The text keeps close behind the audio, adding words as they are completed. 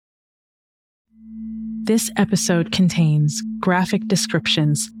This episode contains graphic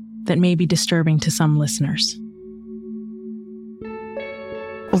descriptions that may be disturbing to some listeners.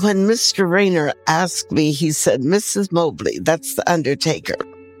 When Mr. Rayner asked me, he said, "Mrs. Mobley, that's the undertaker,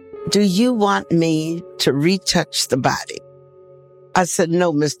 do you want me to retouch the body?" I said,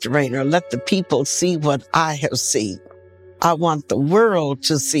 "No, Mr. Rayner, let the people see what I have seen. I want the world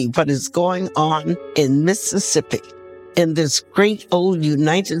to see what is going on in Mississippi, in this great old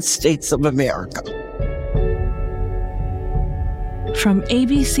United States of America." From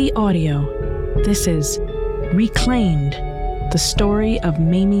ABC Audio, this is Reclaimed, the story of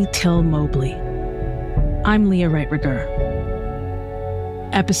Mamie Till Mobley. I'm Leah Wright Rigueur.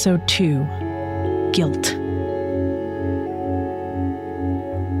 Episode 2, Guilt.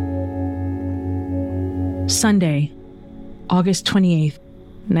 Sunday, August 28th,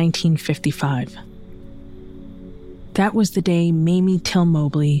 1955. That was the day Mamie Till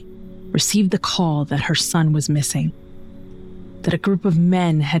Mobley received the call that her son was missing, that a group of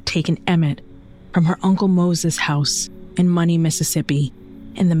men had taken Emmett from her Uncle Moses' house in Money, Mississippi,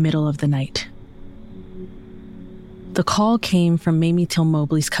 in the middle of the night. The call came from Mamie Till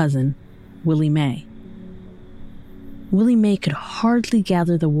Mobley's cousin, Willie Mae. Willie Mae could hardly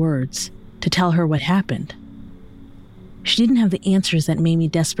gather the words to tell her what happened. She didn't have the answers that Mamie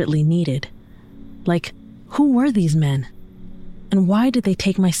desperately needed. Like, who were these men? And why did they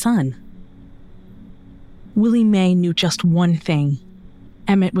take my son? Willie Mae knew just one thing.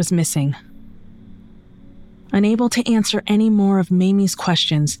 Emmett was missing. Unable to answer any more of Mamie's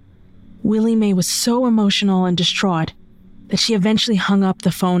questions, Willie Mae was so emotional and distraught that she eventually hung up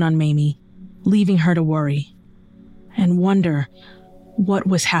the phone on Mamie, leaving her to worry and wonder what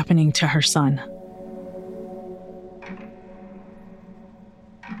was happening to her son.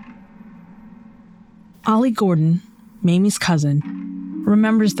 Ollie Gordon, Mamie's cousin,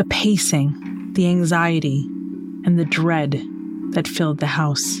 remembers the pacing, the anxiety, and the dread that filled the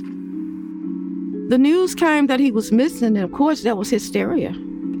house. The news came that he was missing, and of course there was hysteria.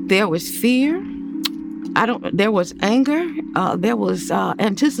 There was fear. There was anger. There was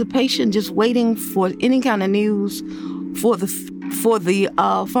anticipation, just waiting for any kind of news. For the phone,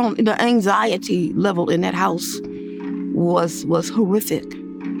 the anxiety level in that house was horrific.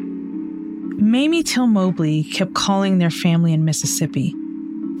 Mamie Till Mobley kept calling their family in Mississippi,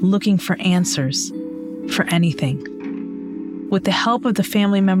 looking for answers, for anything. With the help of the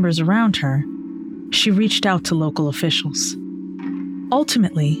family members around her, she reached out to local officials.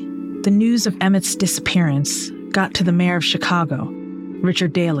 Ultimately, the news of Emmett's disappearance got to the mayor of Chicago,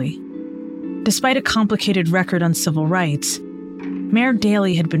 Richard Daley. Despite a complicated record on civil rights, Mayor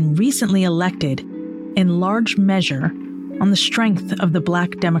Daley had been recently elected in large measure on the strength of the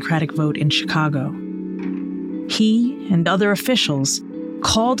Black Democratic vote in Chicago. He and other officials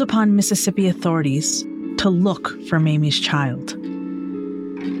called upon Mississippi authorities to look for Mamie's child.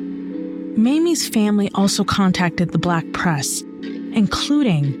 Mamie's family also contacted the Black press,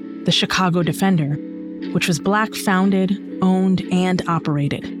 including the Chicago Defender, which was Black-founded, owned, and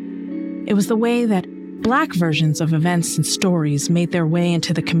operated. It was the way that Black versions of events and stories made their way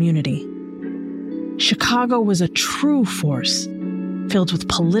into the community. Chicago was a true force, filled with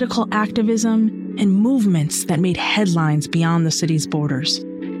political activism and movements that made headlines beyond the city's borders.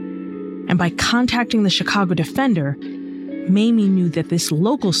 And by contacting the Chicago Defender, Mamie knew that this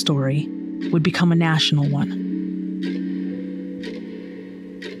local story would become a national one.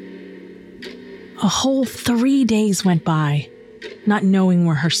 A whole 3 days went by, not knowing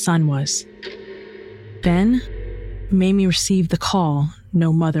where her son was. Then, Mamie received the call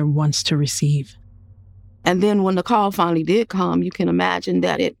no mother wants to receive. And then when the call finally did come, you can imagine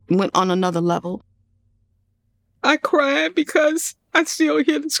that it went on another level. I cried because I still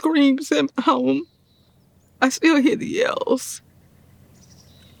hear the screams at home. I still hear the yells.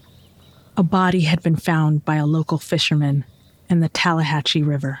 A body had been found by a local fisherman in the Tallahatchie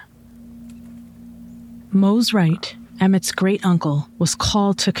River. Mose Wright, Emmett's great-uncle, was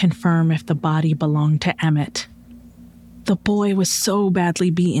called to confirm if the body belonged to Emmett. The boy was so badly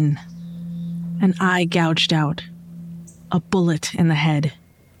beaten. An eye gouged out, a bullet in the head,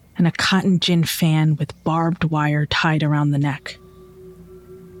 and a cotton gin fan with barbed wire tied around the neck.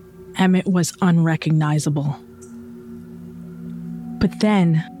 Emmett was unrecognizable. But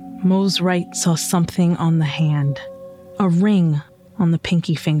then, Mose Wright saw something on the hand, a ring on the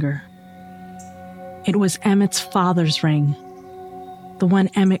pinky finger. It was Emmett's father's ring, the one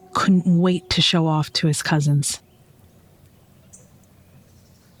Emmett couldn't wait to show off to his cousins.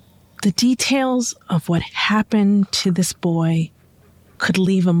 The details of what happened to this boy could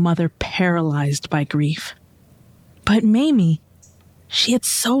leave a mother paralyzed by grief. But Mamie, she had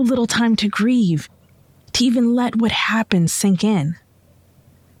so little time to grieve, to even let what happened sink in.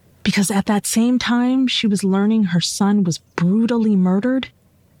 Because at that same time she was learning her son was brutally murdered,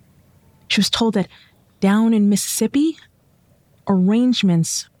 she was told that down in Mississippi,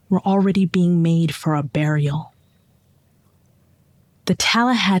 arrangements were already being made for a burial. The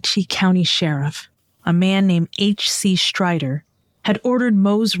Tallahatchie County Sheriff, a man named H.C. Strider, had ordered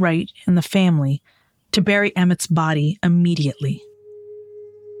Mose Wright and the family to bury Emmett's body immediately.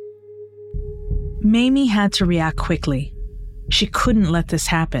 Mamie had to react quickly. She couldn't let this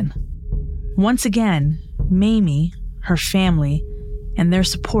happen. Once again, Mamie, her family, and their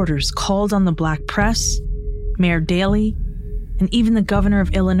supporters called on the Black press, Mayor Daley, and even the governor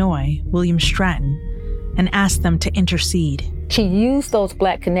of Illinois, William Stratton, and asked them to intercede. She used those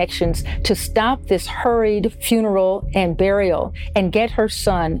Black connections to stop this hurried funeral and burial and get her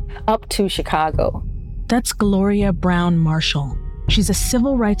son up to Chicago. That's Gloria Brown Marshall. She's a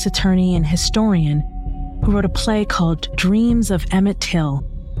civil rights attorney and historian who wrote a play called Dreams of Emmett Till,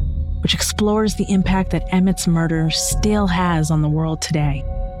 which explores the impact that Emmett's murder still has on the world today.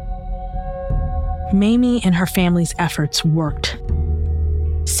 Mamie and her family's efforts worked.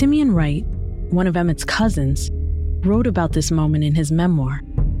 Simeon Wright, one of Emmett's cousins, wrote about this moment in his memoir.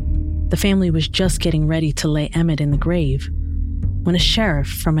 The family was just getting ready to lay Emmett in the grave when a sheriff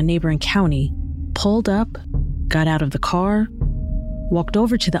from a neighboring county pulled up, got out of the car, walked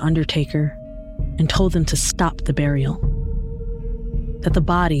over to the undertaker, and told them to stop the burial. That the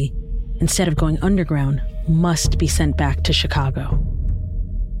body, instead of going underground, must be sent back to Chicago.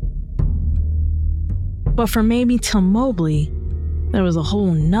 But for Mamie Till Mobley, there was a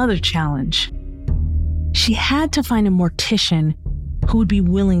whole nother challenge. She had to find a mortician who would be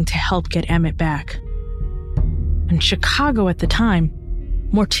willing to help get Emmett back. In Chicago at the time,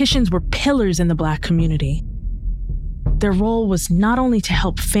 morticians were pillars in the Black community. Their role was not only to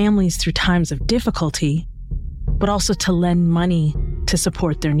help families through times of difficulty, but also to lend money to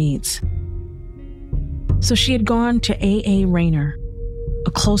support their needs. So she had gone to A.A. Rayner,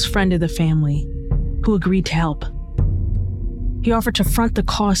 a close friend of the family, who agreed to help. He offered to front the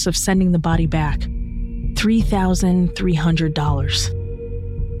cost of sending the body back,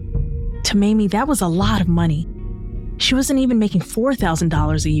 $3,300. To Mamie, that was a lot of money. She wasn't even making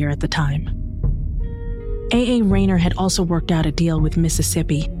 $4,000 a year at the time. A.A. Rayner had also worked out a deal with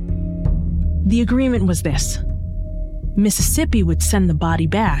Mississippi. The agreement was this: Mississippi would send the body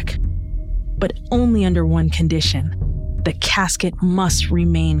back, but only under one condition: the casket must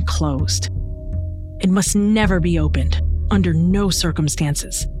remain closed. It must never be opened, under no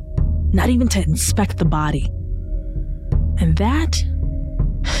circumstances, not even to inspect the body. And that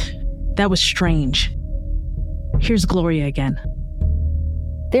was strange. Here's Gloria again.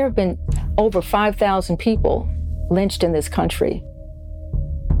 There have been over 5,000 people lynched in this country.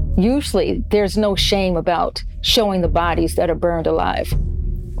 Usually, there's no shame about showing the bodies that are burned alive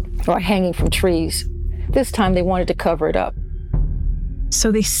or hanging from trees. This time, they wanted to cover it up.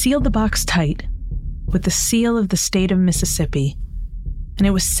 So they sealed the box tight with the seal of the state of Mississippi, and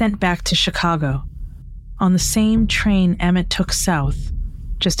it was sent back to Chicago on the same train Emmett took south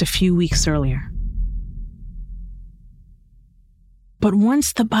just a few weeks earlier. But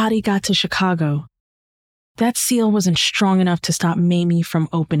once the body got to Chicago, that seal wasn't strong enough to stop Mamie from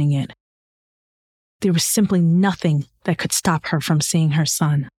opening it. There was simply nothing that could stop her from seeing her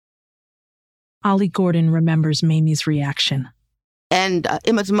son. Ollie Gordon remembers Mamie's reaction. And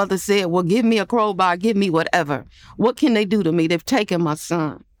Emmett's mother said, well, give me a crowbar, give me whatever. What can they do to me? They've taken my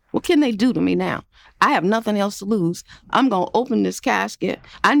son. What can they do to me now? I have nothing else to lose. I'm going to open this casket.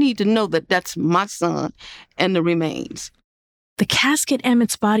 I need to know that that's my son and the remains. The casket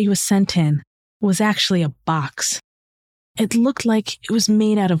Emmett's body was sent in was actually a box. It looked like it was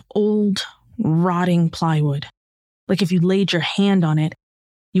made out of old, rotting plywood. Like if you laid your hand on it,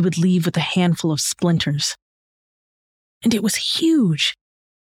 you would leave with a handful of splinters. And it was huge,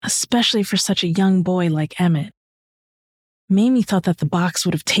 especially for such a young boy like Emmett. Mamie thought that the box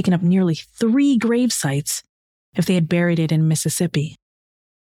would have taken up nearly 3 grave sites if they had buried it in Mississippi.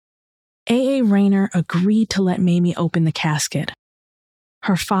 A.A. Rayner agreed to let Mamie open the casket.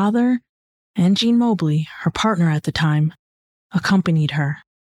 Her father and Jean Mobley, her partner at the time, accompanied her.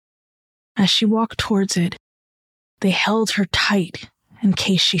 As she walked towards it, they held her tight in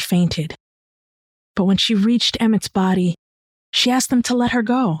case she fainted. But when she reached Emmett's body, she asked them to let her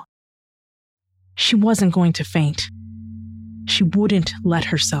go. She wasn't going to faint. She wouldn't let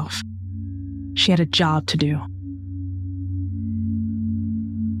herself. She had a job to do.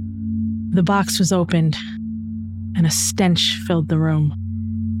 The box was opened, and a stench filled the room.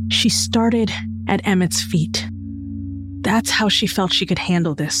 She started at Emmett's feet. That's how she felt she could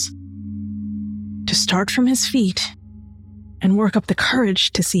handle this. to start from his feet and work up the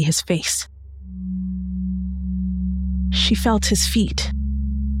courage to see his face. She felt his feet.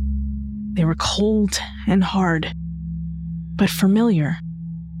 They were cold and hard, but familiar.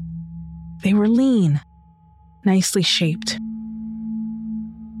 They were lean, nicely shaped.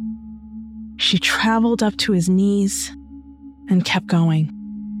 She traveled up to his knees and kept going.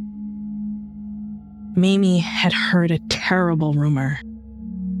 Mamie had heard a terrible rumor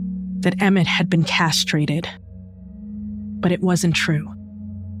that Emmett had been castrated, but it wasn't true.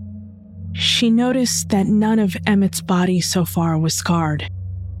 She noticed that none of Emmett's body so far was scarred.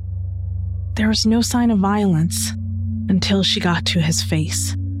 There was no sign of violence until she got to his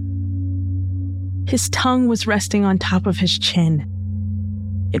face. His tongue was resting on top of his chin.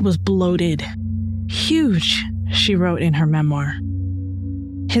 It was bloated, huge, she wrote in her memoir.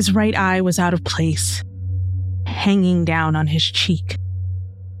 His right eye was out of place, hanging down on his cheek.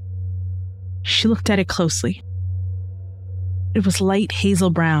 She looked at it closely. It was light hazel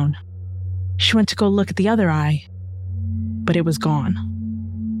brown. She went to go look at the other eye, but it was gone.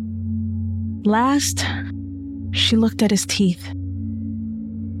 Last, she looked at his teeth.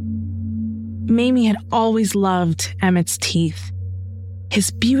 Mamie had always loved Emmett's teeth,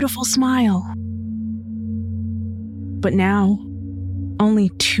 his beautiful smile. But now, only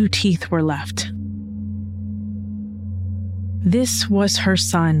 2 teeth were left. This was her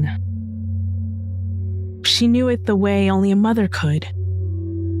son. She knew it the way only a mother could.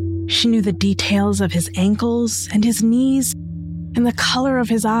 She knew the details of his ankles and his knees and the color of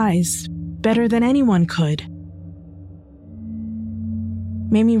his eyes better than anyone could.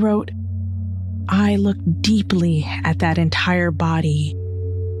 Mamie wrote, "I looked deeply at that entire body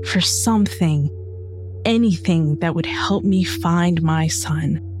for something, anything that would help me find my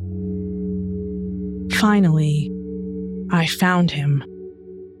son. Finally, I found him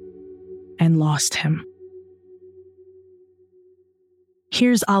and lost him."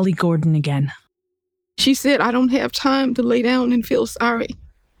 Here's Ollie Gordon again. She said, "I don't have time to lay down and feel sorry.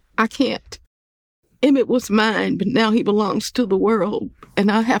 I can't. Emmett was mine, but now he belongs to the world, and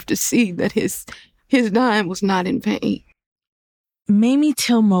I have to see that his dying was not in vain." Mamie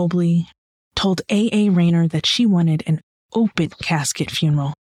Till Mobley told A.A. Rayner that she wanted an open casket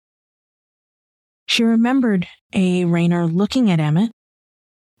funeral. She remembered A.A. Rayner looking at Emmett,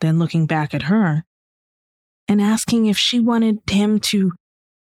 then looking back at her, and asking if she wanted him to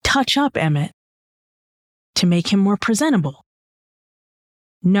touch up Emmett to make him more presentable.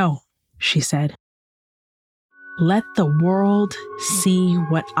 "No," she said. "Let the world see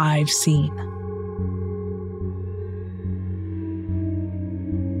what I've seen."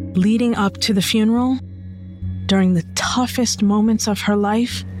 Leading up to the funeral, during the toughest moments of her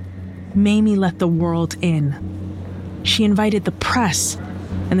life, Mamie let the world in. She invited the press,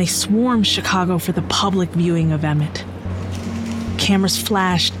 and they swarmed Chicago for the public viewing of Emmett. Cameras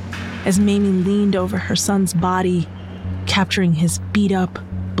flashed as Mamie leaned over her son's body, capturing his beat-up,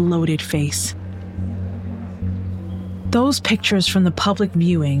 bloated face. Those pictures from the public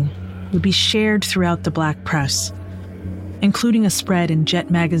viewing would be shared throughout the Black press, including a spread in Jet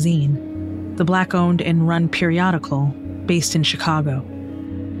magazine, the Black-owned and run periodical based in Chicago.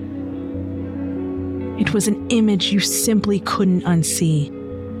 It was an image you simply couldn't unsee.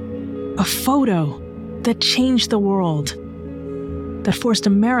 A photo that changed the world, that forced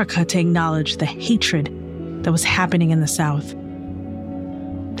America to acknowledge the hatred that was happening in the South.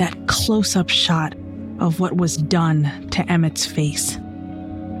 That close-up shot of what was done to Emmett's face.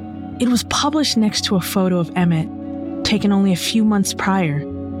 It was published next to a photo of Emmett taken only a few months prior,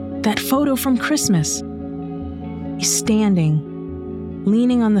 that photo from Christmas. He's standing,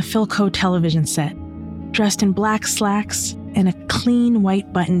 leaning on the Philco television set, dressed in black slacks and a clean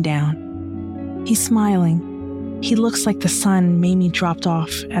white button-down. He's smiling. He looks like the son Mamie dropped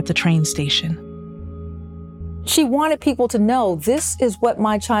off at the train station. She wanted people to know, this is what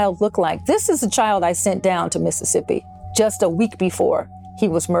my child looked like. This is the child I sent down to Mississippi just a week before he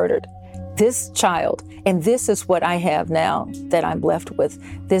was murdered. This child, and this is what I have now that I'm left with,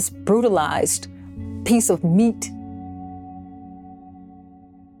 this brutalized piece of meat.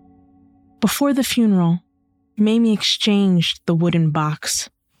 Before the funeral, Mamie exchanged the wooden box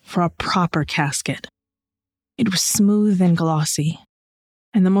for a proper casket. It was smooth and glossy,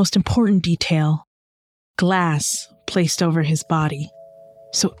 and the most important detail, glass placed over his body,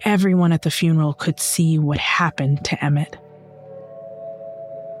 so everyone at the funeral could see what happened to Emmett.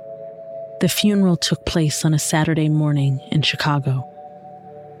 The funeral took place on a Saturday morning in Chicago.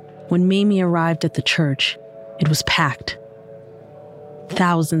 When Mamie arrived at the church, it was packed.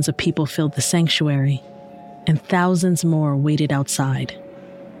 Thousands of people filled the sanctuary, and thousands more waited outside.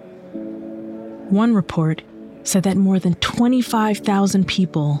 One report said that more than 25,000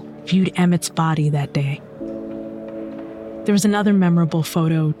 people viewed Emmett's body that day. There was another memorable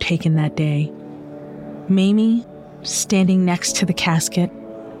photo taken that day. Mamie, standing next to the casket,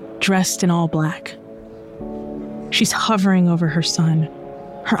 dressed in all black. She's hovering over her son,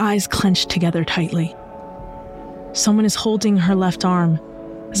 her eyes clenched together tightly. Someone is holding her left arm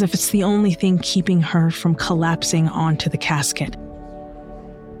as if it's the only thing keeping her from collapsing onto the casket.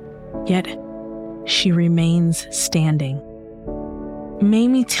 Yet, she remains standing.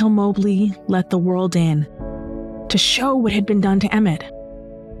 Mamie Till Mobley let the world in to show what had been done to Emmett.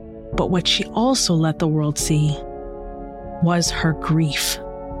 But what she also let the world see was her grief.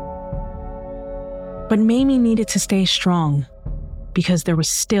 But Mamie needed to stay strong because there was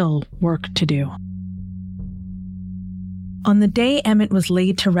still work to do. On the day Emmett was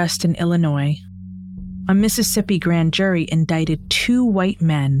laid to rest in Illinois, a Mississippi grand jury indicted 2 white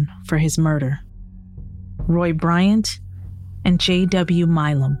men for his murder, Roy Bryant and J.W.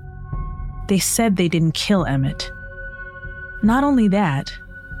 Milam. They said they didn't kill Emmett. Not only that,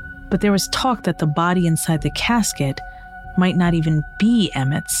 but there was talk that the body inside the casket might not even be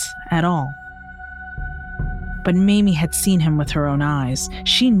Emmett's at all. But Mamie had seen him with her own eyes.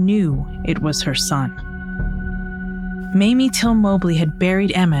 She knew it was her son. Mamie Till Mobley had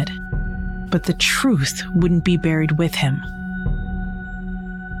buried Emmett, but the truth wouldn't be buried with him.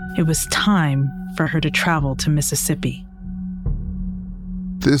 It was time for her to travel to Mississippi.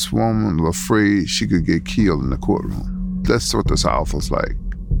 This woman was afraid she could get killed in the courtroom. That's what the South was like.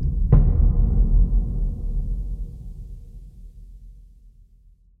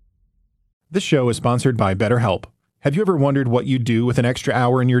 This show is sponsored by BetterHelp. Have you ever wondered what you'd do with an extra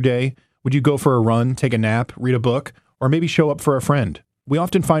hour in your day? Would you go for a run, take a nap, read a book, or maybe show up for a friend? We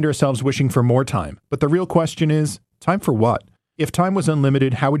often find ourselves wishing for more time, but the real question is, time for what? If time was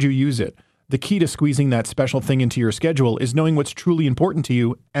unlimited, how would you use it? The key to squeezing that special thing into your schedule is knowing what's truly important to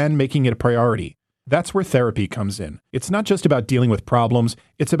you and making it a priority. That's where therapy comes in. It's not just about dealing with problems,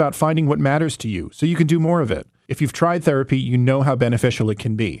 it's about finding what matters to you so you can do more of it. If you've tried therapy, you know how beneficial it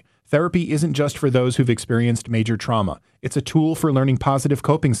can be. Therapy isn't just for those who've experienced major trauma. It's a tool for learning positive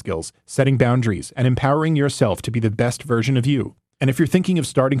coping skills, setting boundaries, and empowering yourself to be the best version of you. And if you're thinking of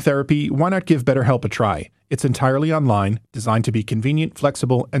starting therapy, why not give BetterHelp a try? It's entirely online, designed to be convenient,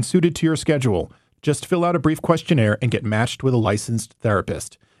 flexible, and suited to your schedule. Just fill out a brief questionnaire and get matched with a licensed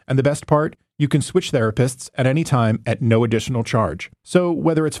therapist. And the best part? You can switch therapists at any time at no additional charge. So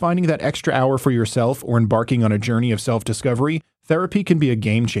whether it's finding that extra hour for yourself or embarking on a journey of self-discovery, therapy can be a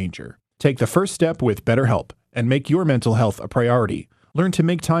game changer. Take the first step with BetterHelp and make your mental health a priority. Learn to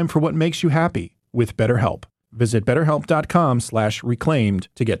make time for what makes you happy with BetterHelp. Visit BetterHelp.com/reclaimed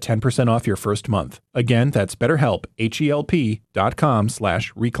to get 10% off your first month. Again, that's BetterHelp,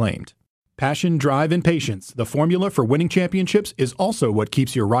 HELP.com/reclaimed. Passion, drive, and patience, the formula for winning championships, is also what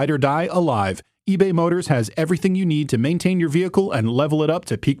keeps your ride or die alive. eBay Motors has everything you need to maintain your vehicle and level it up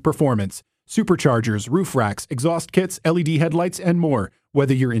to peak performance. Superchargers, roof racks, exhaust kits, LED headlights, and more.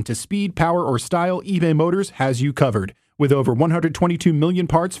 Whether you're into speed, power, or style, eBay Motors has you covered. With over 122 million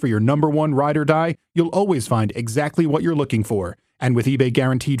parts for your number one ride or die, you'll always find exactly what you're looking for. And with eBay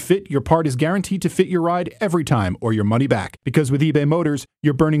Guaranteed Fit, your part is guaranteed to fit your ride every time or your money back. Because with eBay Motors,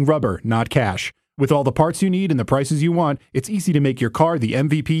 you're burning rubber, not cash. With all the parts you need and the prices you want, it's easy to make your car the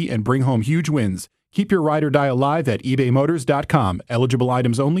MVP and bring home huge wins. Keep your ride or die alive at ebaymotors.com. Eligible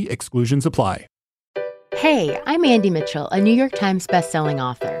items only. Exclusions apply. Hey, I'm Andy Mitchell, a New York Times bestselling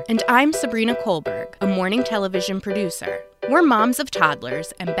author. And I'm Sabrina Kohlberg, a morning television producer. We're moms of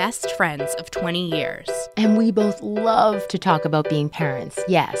toddlers and best friends of 20 years. And we both love to talk about being parents,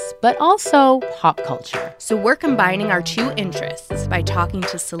 yes, but also pop culture. So we're combining our two interests by talking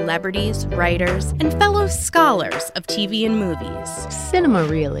to celebrities, writers, and fellow scholars of TV and movies. Cinema,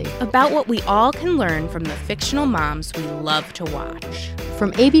 really. About what we all can learn from the fictional moms we love to watch.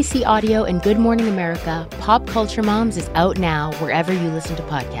 From ABC Audio and Good Morning America, Pop Culture Moms is out now wherever you listen to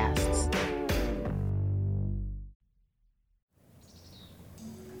podcasts.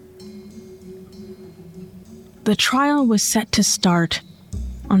 The trial was set to start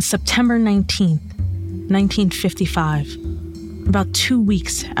on September 19th, 1955, about 2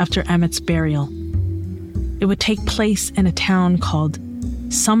 weeks after Emmett's burial. It would take place in a town called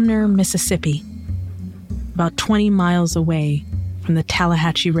Sumner, Mississippi, about 20 miles away from the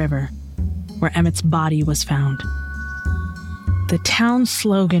Tallahatchie River, where Emmett's body was found. The town's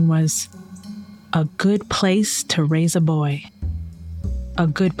slogan was, "A good place to raise a boy. A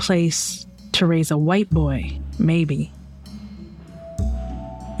good place to raise a white boy, maybe."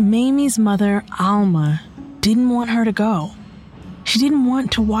 Mamie's mother, Alma, didn't want her to go. She didn't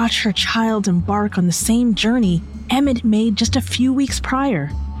want to watch her child embark on the same journey Emmett made just a few weeks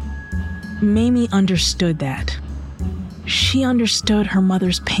prior. Mamie understood that. She understood her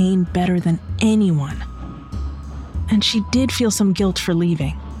mother's pain better than anyone. And she did feel some guilt for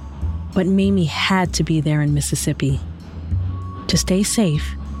leaving. But Mamie had to be there in Mississippi. To stay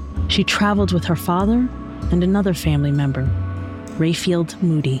safe, she traveled with her father and another family member, Rayfield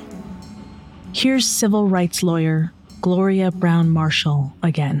Moody. Here's civil rights lawyer Gloria Brown Marshall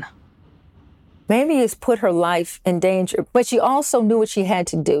again. Mamie has put her life in danger, but she also knew what she had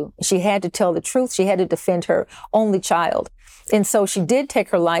to do. She had to tell the truth. She had to defend her only child. And so she did take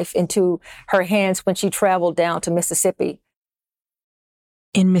her life into her hands when she traveled down to Mississippi.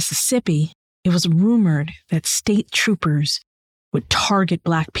 In Mississippi, it was rumored that state troopers would target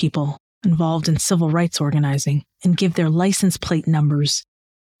Black people involved in civil rights organizing and give their license plate numbers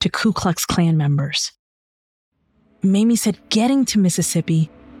to Ku Klux Klan members. Mamie said getting to Mississippi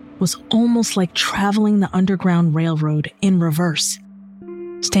was almost like traveling the Underground Railroad in reverse,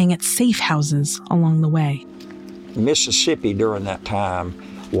 staying at safe houses along the way. Mississippi during that time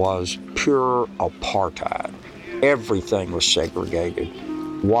was pure apartheid. Everything was segregated.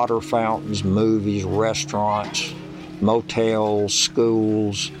 Water fountains, movies, restaurants, motels,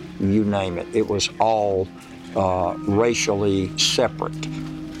 schools, you name it. It was all racially separate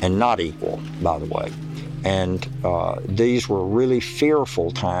and not equal, by the way. And these were really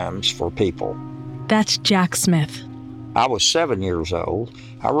fearful times for people. That's Jack Smith. I was 7 years old.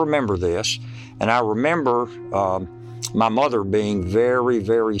 I remember this. And I remember my mother being very,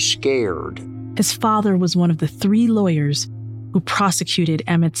 very scared. His father was one of the 3 lawyers who prosecuted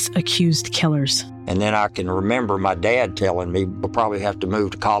Emmett's accused killers. And then I can remember my dad telling me we'll probably have to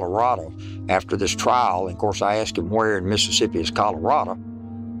move to Colorado after this trial. And of course, I asked him where in Mississippi is Colorado.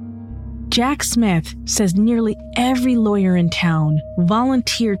 Jack Smith says nearly every lawyer in town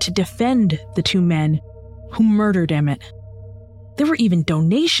volunteered to defend the 2 men who murdered Emmett. There were even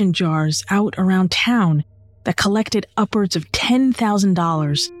donation jars out around town that collected upwards of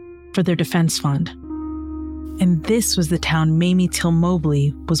 $10,000 for their defense fund. And this was the town Mamie Till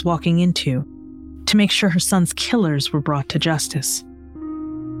Mobley was walking into to make sure her son's killers were brought to justice.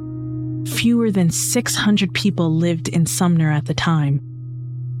 Fewer than 600 people lived in Sumner at the time,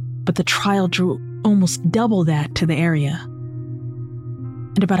 but the trial drew almost double that to the area.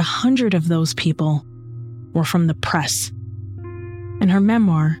 And about 100 of those people were from the press. In her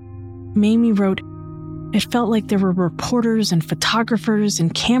memoir, Mamie wrote, "It felt like there were reporters and photographers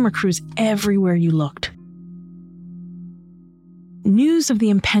and camera crews everywhere you looked." News of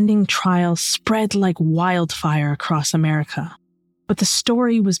the impending trial spread like wildfire across America, but the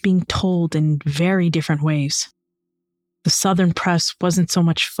story was being told in very different ways. The Southern press wasn't so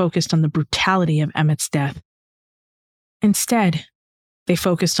much focused on the brutality of Emmett's death. Instead, they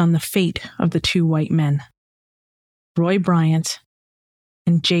focused on the fate of the 2 white men, Roy Bryant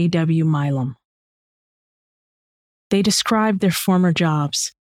and J.W. Milam. They described their former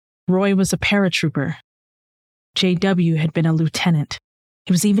jobs. Roy was a paratrooper. J.W. had been a lieutenant.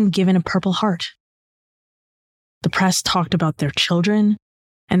 He was even given a Purple Heart. The press talked about their children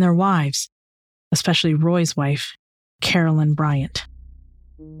and their wives, especially Roy's wife, Carolyn Bryant.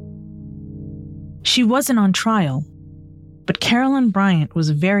 She wasn't on trial, but Carolyn Bryant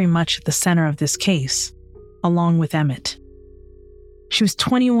was very much at the center of this case, along with Emmett. She was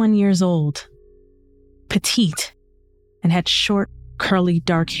 21 years old, petite, and had short, curly,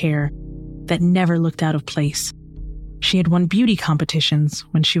 dark hair that never looked out of place. She had won beauty competitions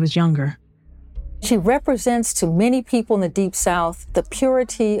when she was younger. She represents to many people in the Deep South the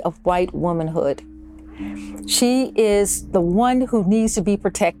purity of white womanhood. She is the one who needs to be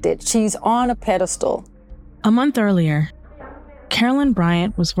protected. She's on a pedestal. A month earlier, Carolyn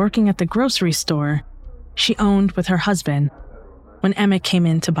Bryant was working at the grocery store she owned with her husband when Emmett came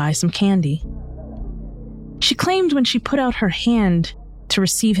in to buy some candy. She claimed when she put out her hand to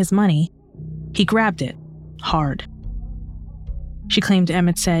receive his money, he grabbed it hard. She claimed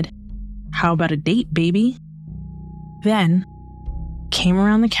Emmett said, "How about a date, baby?" Then came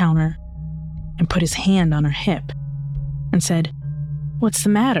around the counter and put his hand on her hip and said, "What's the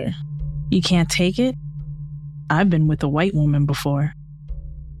matter? You can't take it? I've been with a white woman before."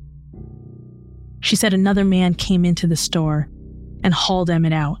 She said another man came into the store and hauled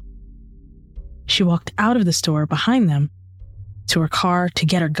Emmett out. She walked out of the store behind them to her car to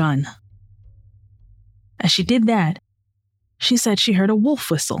get her gun. As she did that, she said she heard a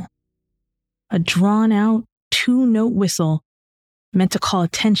wolf whistle, a drawn-out 2-note whistle meant to call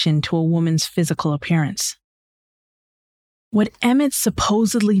attention to a woman's physical appearance. What Emmett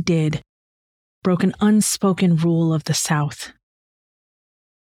supposedly did broke an unspoken rule of the South.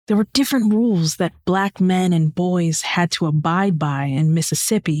 There were different rules that Black men and boys had to abide by in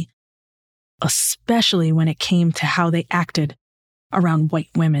Mississippi, especially when it came to how they acted around white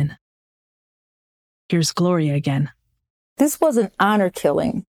women. Here's Gloria again. This was an honor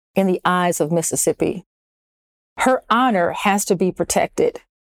killing in the eyes of Mississippi. Her honor has to be protected.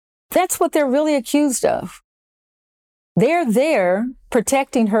 That's what they're really accused of. They're there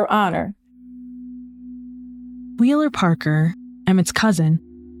protecting her honor. Wheeler Parker, Emmett's cousin,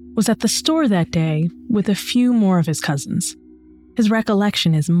 was at the store that day with a few more of his cousins. His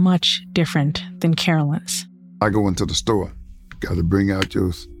recollection is much different than Carolyn's. I go into the store. Got to bring out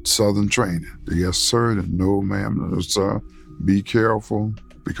your Southern training. Yes, sir, and no, ma'am, no, sir. Be careful,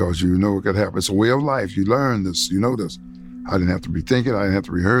 because you know it could happen. It's a way of life. You learn this. You know this. I didn't have to be thinking. I didn't have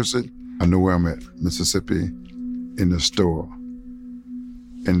to rehearse it. I know where I'm at, Mississippi, in the store.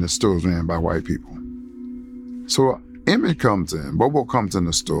 And the store's ran by white people. So Emmett comes in. Bobo comes in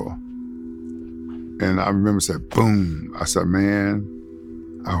the store. And I remember said, boom. I said,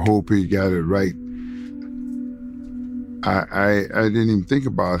 man, I hope he got it right. I didn't even think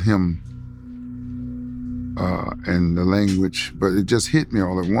about him and the language, but it just hit me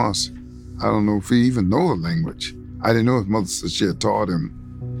all at once. I don't know if he even know the language. I didn't know his mother said she had taught him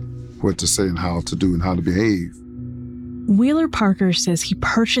what to say and how to do and how to behave. Wheeler Parker says he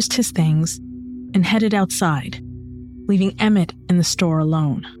purchased his things and headed outside, leaving Emmett in the store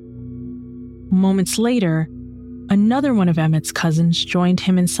alone. Moments later, another one of Emmett's cousins joined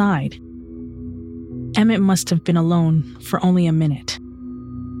him inside. Emmett must have been alone for only a minute.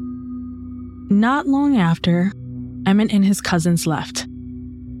 Not long after, Emmett and his cousins left.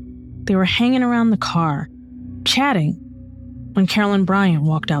 They were hanging around the car, chatting, when Carolyn Bryant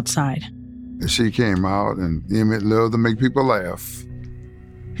walked outside. She came out, and Emmett loved to make people laugh.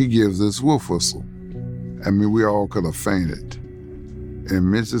 He gives this wolf whistle. I mean, we all could have fainted. In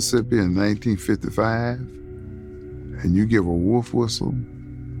Mississippi in 1955, and you give a wolf whistle,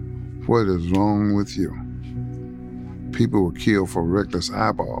 what is wrong with you? People were killed for reckless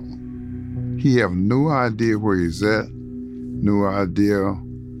eyeball. He have no idea where he's at, no idea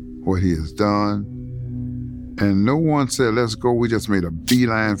what he has done, and no one said, let's go. We just made a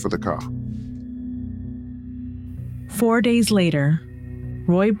beeline for the car. 4 days later,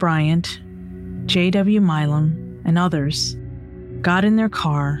 Roy Bryant, J.W. Milam, and others got in their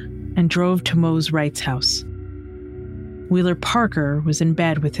car and drove to Mose Wright's house. Wheeler Parker was in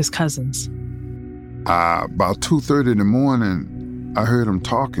bed with his cousins. About 2:30 in the morning, I heard them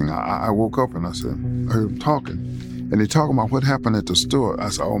talking. I woke up and I said, I heard them talking. And they talking about what happened at the store. I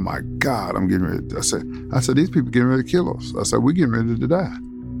said, oh my God, I'm getting ready. I said, these people getting ready to kill us. I said, we're getting ready to die.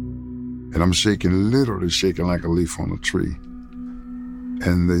 And I'm shaking, literally shaking like a leaf on a tree.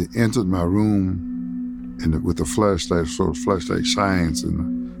 And they entered my room with the flashlight, so the flashlight shines,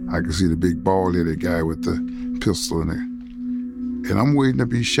 and I can see the big bald-headed guy with the pistol in it. And I'm waiting to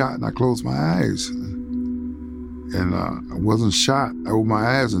be shot, and I closed my eyes. And I wasn't shot. I opened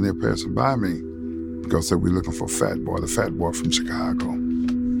my eyes, and they're passing by me because they were looking for Fat Boy, the Fat Boy from Chicago.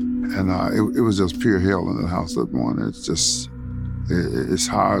 And it was just pure hell in the house that morning. It's just, it's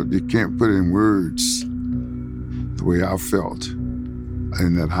hard. You can't put it in words the way I felt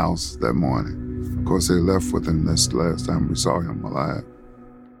in that house that morning. Of course, they left within this last time we saw him alive.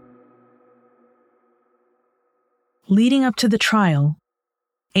 Leading up to the trial,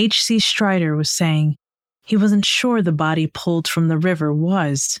 H.C. Strider was saying he wasn't sure the body pulled from the river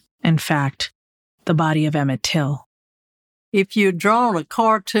was, in fact, the body of Emmett Till. If you'd drawn a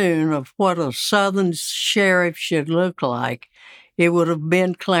cartoon of what a Southern sheriff should look like, it would have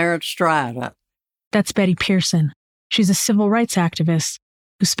been Clarence Strider. That's Betty Pearson. She's a civil rights activist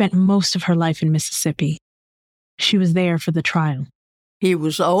who spent most of her life in Mississippi. She was there for the trial. He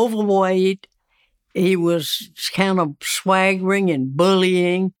was overweight. He was kind of swaggering and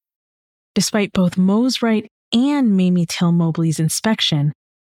bullying. Despite both Mose Wright and Mamie Till Mobley's inspection,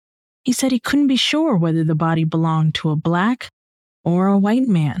 he said he couldn't be sure whether the body belonged to a black or a white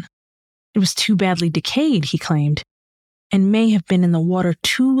man. It was too badly decayed, he claimed, and may have been in the water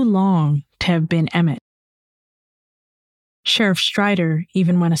too long to have been Emmett. Sheriff Strider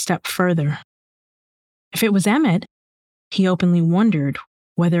even went a step further. If it was Emmett, he openly wondered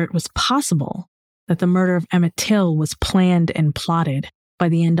whether it was possible that the murder of Emmett Till was planned and plotted by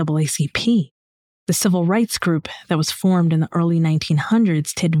the NAACP, the civil rights group that was formed in the early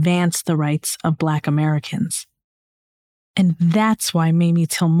 1900s to advance the rights of Black Americans. And that's why Mamie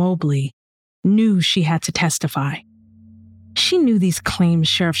Till Mobley knew she had to testify. She knew these claims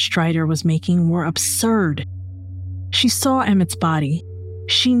Sheriff Strider was making were absurd. She saw Emmett's body.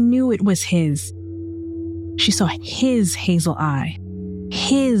 She knew it was his. She saw his hazel eye,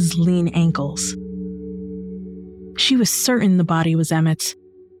 his lean ankles. She was certain the body was Emmett's,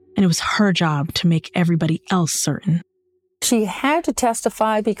 and it was her job to make everybody else certain. She had to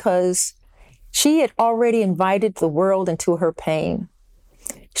testify because she had already invited the world into her pain.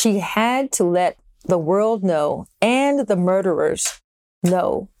 She had to let the world know, and the murderers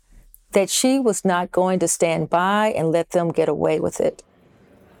know, that she was not going to stand by and let them get away with it.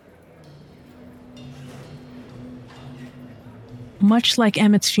 Much like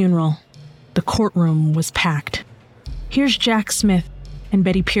Emmett's funeral, the courtroom was packed. Here's Jack Smith and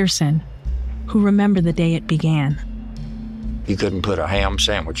Betty Pearson, who remember the day it began. You couldn't put a ham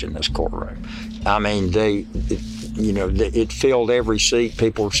sandwich in this courtroom. I mean, it filled every seat.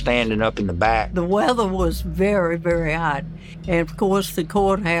 People were standing up in the back. The weather was very, very hot. And of course, the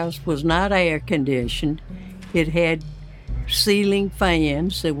courthouse was not air conditioned. It had ceiling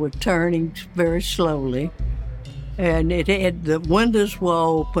fans that were turning very slowly. And the windows were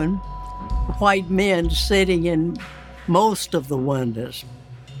open, white men sitting in most of the windows.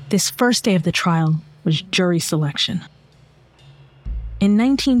 This first day of the trial was jury selection. In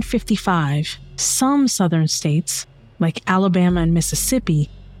 1955, some southern states, like Alabama and Mississippi,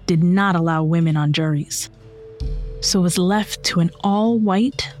 did not allow women on juries. So it was left to an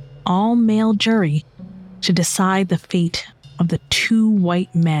all-white, all-male jury to decide the fate of the 2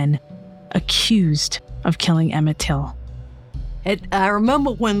 white men accused of killing Emmett Till. I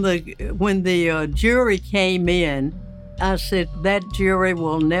remember when the jury came in, I said, that jury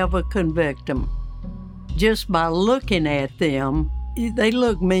will never convict them. Just by looking at them, they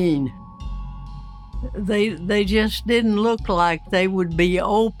look mean. They just didn't look like they would be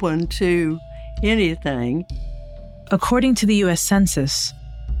open to anything. According to the U.S. Census,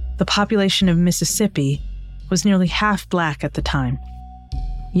 the population of Mississippi was nearly half Black at the time.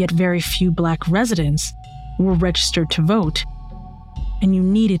 Yet very few Black residents were registered to vote, and you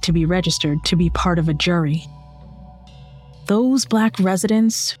needed to be registered to be part of a jury. Those Black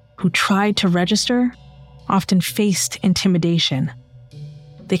residents who tried to register often faced intimidation.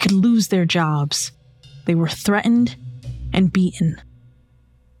 They could lose their jobs. They were threatened and beaten.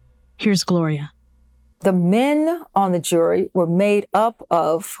 Here's Gloria. The men on the jury were made up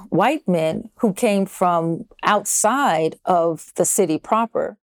of white men who came from outside of the city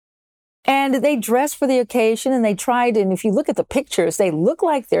proper. And they dressed for the occasion, and they tried, and if you look at the pictures, they look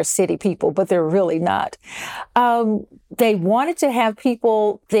like they're city people, but they're really not. They wanted to have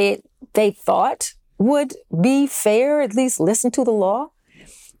people that they thought would be fair, at least listen to the law.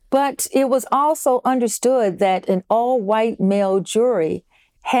 But it was also understood that an all-white male jury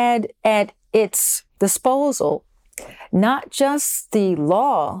had at its disposal not just the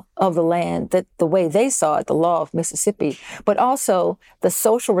law of the land, that the way they saw it, the law of Mississippi, but also the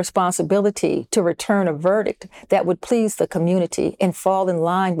social responsibility to return a verdict that would please the community and fall in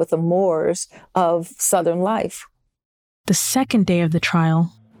line with the mores of Southern life. The second day of the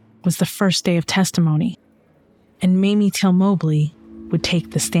trial was the first day of testimony, and Mamie Till Mobley would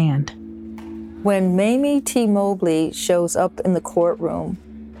take the stand. When Mamie T. Mobley shows up in the courtroom,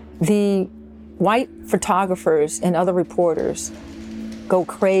 the white photographers and other reporters go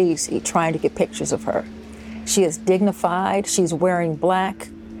crazy trying to get pictures of her. She is dignified. She's wearing black.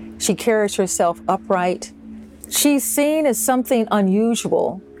 She carries herself upright. She's seen as something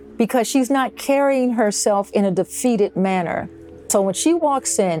unusual because she's not carrying herself in a defeated manner. So when she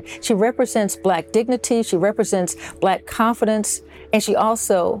walks in, she represents Black dignity, she represents Black confidence, and she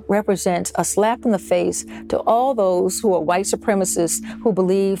also represents a slap in the face to all those who are white supremacists who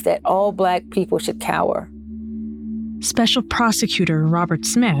believe that all Black people should cower. Special Prosecutor Robert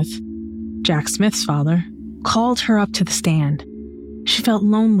Smith, Jack Smith's father, called her up to the stand. She felt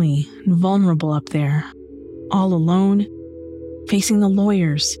lonely and vulnerable up there, all alone, facing the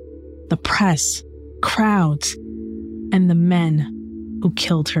lawyers, the press, crowds, and the men who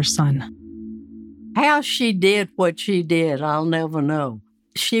killed her son. How she did what she did, I'll never know.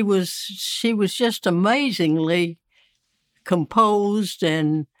 She was just amazingly composed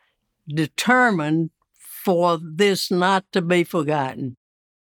and determined for this not to be forgotten.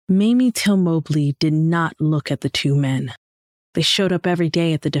 Mamie Till Mobley did not look at the two men. They showed up every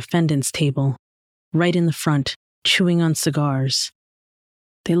day at the defendant's table, right in the front, chewing on cigars.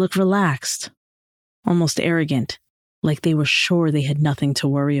 They looked relaxed, almost arrogant, like they were sure they had nothing to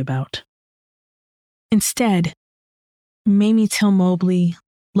worry about. Instead, Mamie Till Mobley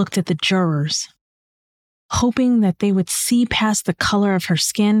looked at the jurors, hoping that they would see past the color of her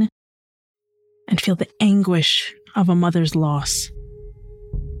skin and feel the anguish of a mother's loss.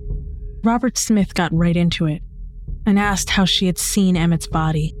 Robert Smith got right into it and asked how she had seen Emmett's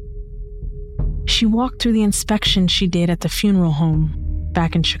body. She walked through the inspection she did at the funeral home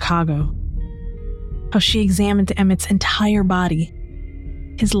back in Chicago. How she examined Emmett's entire body,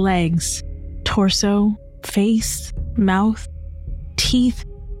 his legs, torso, face, mouth, teeth,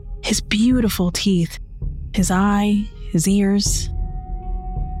 his beautiful teeth, his eye, his ears.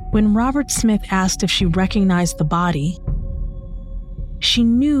 When Robert Smith asked if she recognized the body, she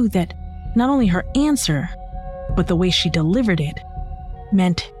knew that not only her answer, but the way she delivered it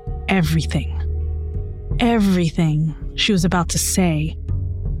meant everything. Everything she was about to say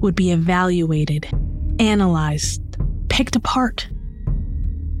would be evaluated, analyzed, picked apart.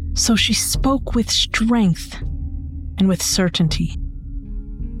 So she spoke with strength and with certainty.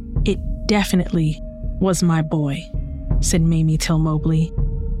 "It definitely was my boy," said Mamie Till Mobley,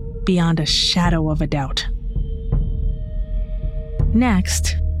 beyond a shadow of a doubt.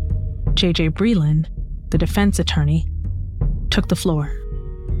 Next, J.J. Breland, the defense attorney, took the floor.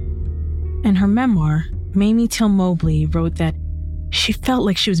 In her memoir, Mamie Till Mobley wrote that she felt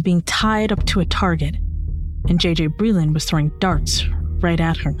like she was being tied up to a target, and J.J. Breland was throwing darts right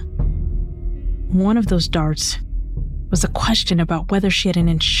at her. One of those darts was a question about whether she had an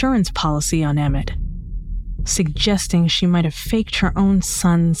insurance policy on Emmett, suggesting she might have faked her own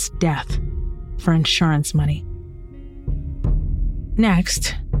son's death for insurance money.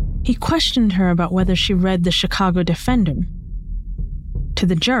 Next, he questioned her about whether she read the Chicago Defender. To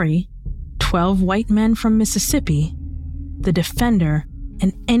the jury, 12 white men from Mississippi, the Defender,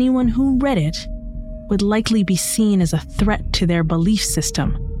 and anyone who read it would likely be seen as a threat to their belief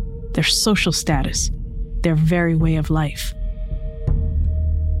system, their social status, their very way of life.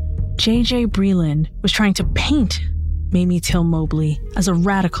 J.J. Breland was trying to paint Mamie Till Mobley as a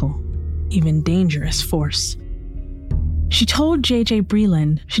radical, even dangerous force. She told J.J.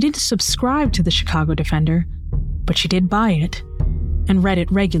 Breland she didn't subscribe to the Chicago Defender, but she did buy it and read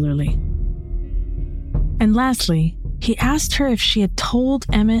it regularly. And lastly, he asked her if she had told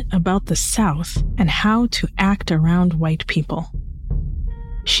Emmett about the South and how to act around white people.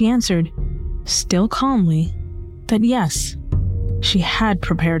 She answered, still calmly, that yes, she had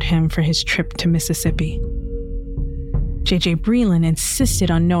prepared him for his trip to Mississippi. J.J. Breland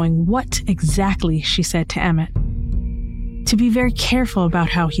insisted on knowing what exactly she said to Emmett. To be very careful about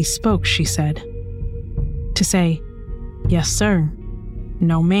how he spoke, she said. To say, yes, sir,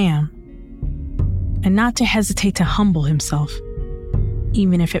 no, ma'am. And not to hesitate to humble himself,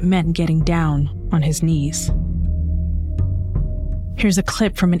 even if it meant getting down on his knees. Here's a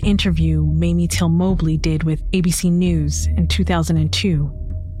clip from an interview Mamie Till Mobley did with ABC News in 2002,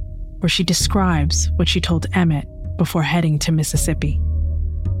 where she describes what she told Emmett before heading to Mississippi.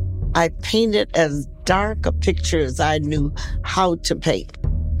 I painted as dark a picture as I knew how to paint.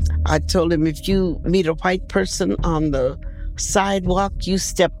 I told him, if you meet a white person on the sidewalk, you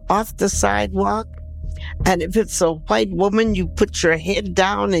step off the sidewalk. And if it's a white woman, you put your head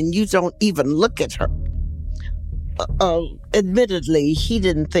down and you don't even look at her. Admittedly, he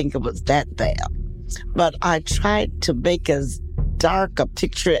didn't think it was that bad. But I tried to make as dark a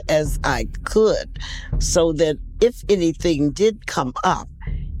picture as I could so that if anything did come up,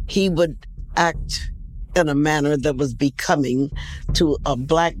 he would act in a manner that was becoming to a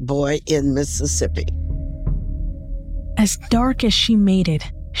black boy in Mississippi. As dark as she made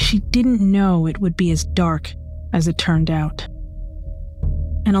it, she didn't know it would be as dark as it turned out.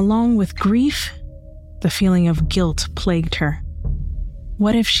 And along with grief, the feeling of guilt plagued her.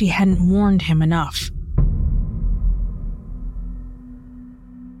 What if she hadn't warned him enough?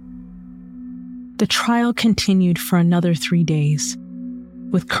 The trial continued for another 3 days,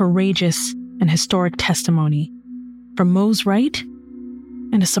 with courageous and historic testimony from Mose Wright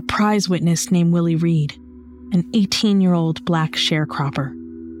and a surprise witness named Willie Reed, an 18-year-old black sharecropper.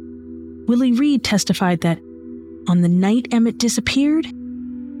 Willie Reed testified that on the night Emmett disappeared,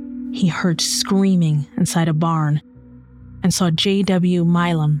 he heard screaming inside a barn and saw J.W.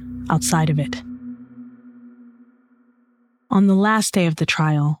 Milam outside of it. On the last day of the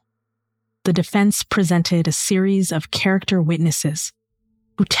trial, the defense presented a series of character witnesses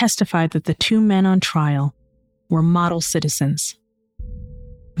who testified that the two men on trial were model citizens.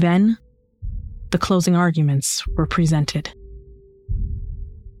 Then, the closing arguments were presented.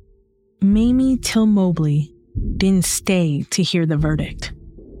 Mamie Till Mobley didn't stay to hear the verdict.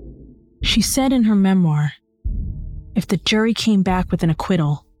 She said in her memoir, if the jury came back with an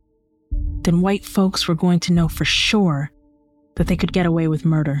acquittal, then white folks were going to know for sure that they could get away with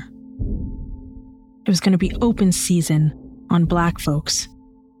murder. It was going to be open season on black folks,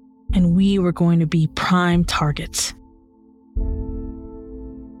 and we were going to be prime targets.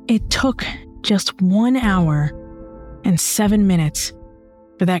 It took just 1 hour and 7 minutes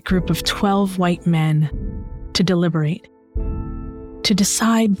for that group of 12 white men to deliberate. to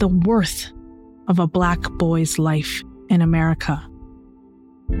decide the worth of a Black boy's life in America.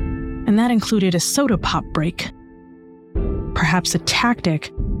 And that included a soda pop break, perhaps a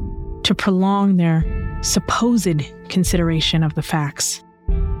tactic to prolong their supposed consideration of the facts,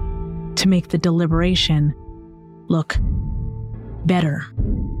 to make the deliberation look better.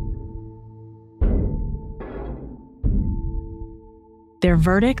 Their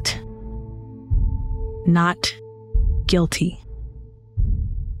verdict? Not guilty.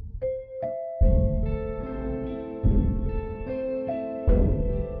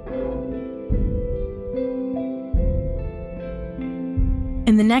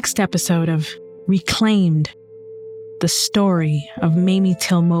 In the next episode of Reclaimed, the story of Mamie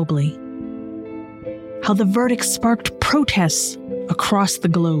Till Mobley, how the verdict sparked protests across the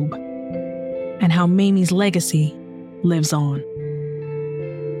globe, and how Mamie's legacy lives on.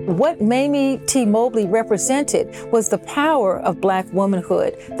 What Mamie T. Mobley represented was the power of Black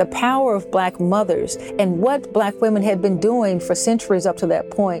womanhood, the power of Black mothers, and what Black women had been doing for centuries up to that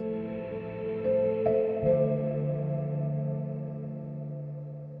point.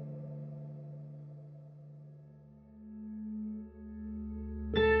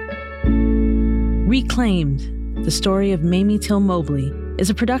 Reclaimed, the story of Mamie Till Mobley, is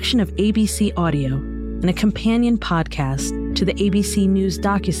a production of ABC Audio and a companion podcast to the ABC News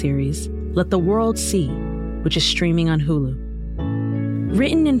docuseries Let the World See, which is streaming on Hulu.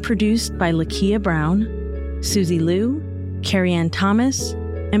 Written and produced by Lakia Brown, Susie Liu, Carrie Ann Thomas,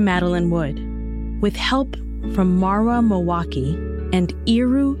 and Madeline Wood, with help from Marwa Mawaki and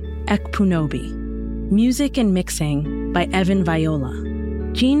Iru Ekpunobi. Music and mixing by Evan Viola.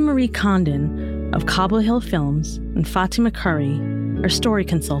 Jean Marie Condon of Cobble Hill Films and Fatima Curry are story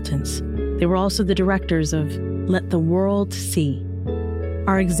consultants. They were also the directors of Let the World See.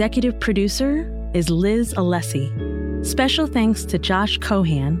 Our executive producer is Liz Alessi. Special thanks to Josh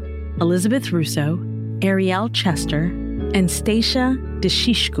Cohan, Elizabeth Russo, Ariel Chester, and Stacia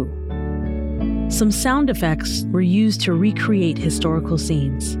Deshishku. Some sound effects were used to recreate historical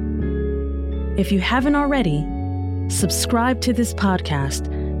scenes. If you haven't already, subscribe to this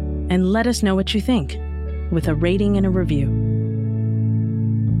podcast and let us know what you think with a rating and a review.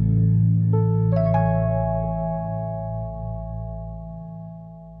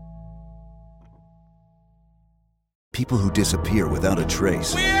 People who disappear without a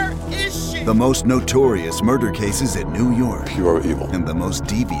trace. Where is she? The most notorious murder cases in New York. Pure evil. And the most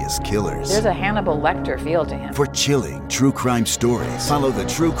devious killers. There's a Hannibal Lecter feel to him. For chilling true crime stories, follow the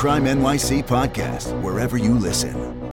True Crime NYC podcast wherever you listen.